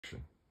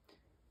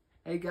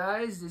Hey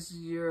guys, this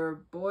is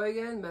your boy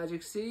again,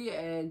 Magic C,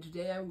 and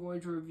today I'm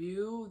going to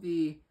review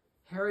the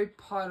Harry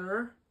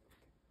Potter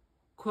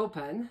quill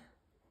pen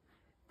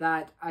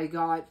that I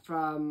got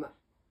from,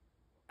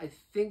 I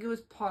think it was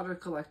Potter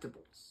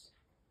Collectibles.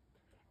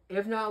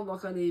 If not,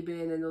 look on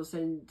eBay and then they'll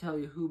tell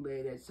you who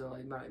made it, so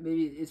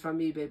maybe it's from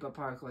eBay but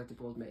Potter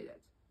Collectibles made it,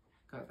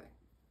 kind of thing.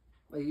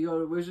 Like you go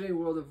to Wizarding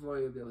World of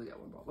War, you'll be able to get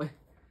one probably.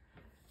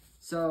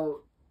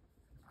 So,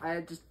 I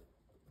had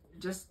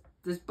just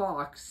this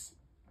box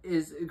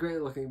is a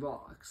great looking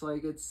box.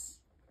 Like, it's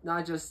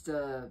not just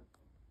a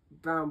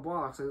brown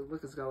box. Like,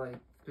 look, it's got like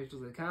pictures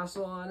of the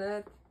castle on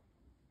it.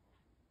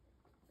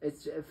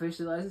 It's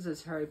officially licensed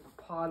as Harry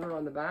Potter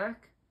on the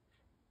back.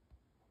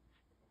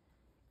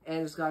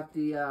 And it's got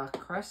the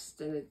crest,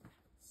 and it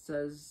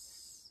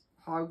says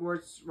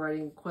Hogwarts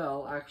writing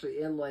Quill, actually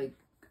in like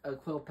a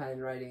quill pen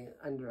writing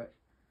under it.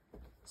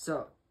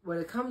 So what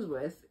it comes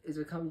with is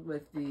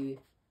the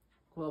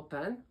quill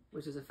pen,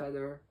 which is a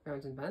feather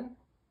fountain pen.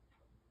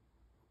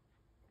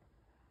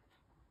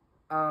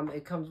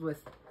 It comes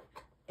with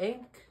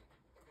ink,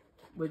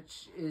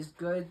 which is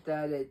good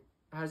that it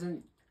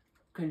hasn't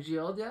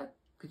congealed yet,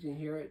 because you can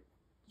hear it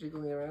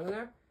jiggling around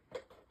there.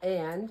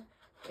 And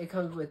it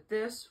comes with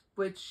this,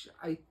 which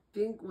I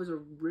think was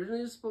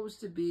originally supposed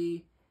to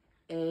be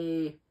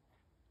a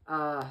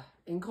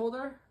ink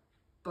holder,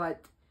 but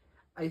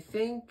I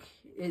think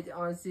it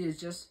honestly is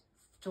just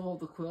to hold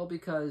the quill,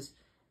 because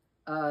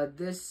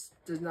this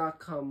does not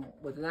come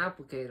with an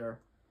applicator.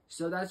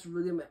 So that's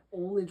really my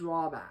only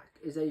drawback,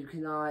 is that you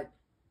cannot,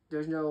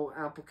 there's no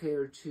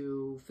applicator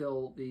to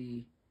fill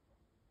the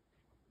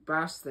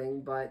brass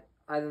thing. But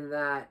other than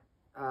that,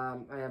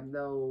 I have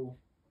no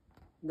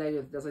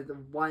negative. That's like the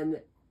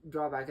one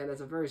drawback, and it's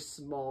a very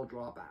small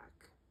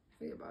drawback.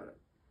 Think about it.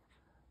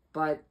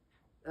 But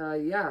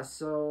yeah,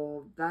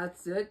 so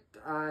that's it.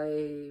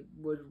 I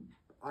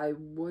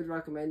would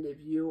recommend,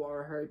 if you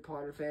are a Harry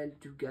Potter fan,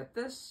 to get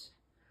this.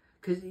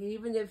 Because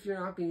even if you're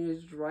not going to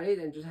use it right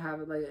and just have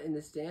it like in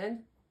the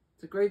stand,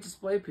 it's a great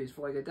display piece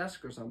for like a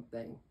desk or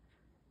something.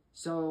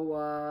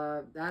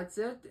 So that's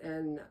it,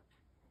 and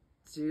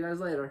see you guys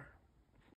later.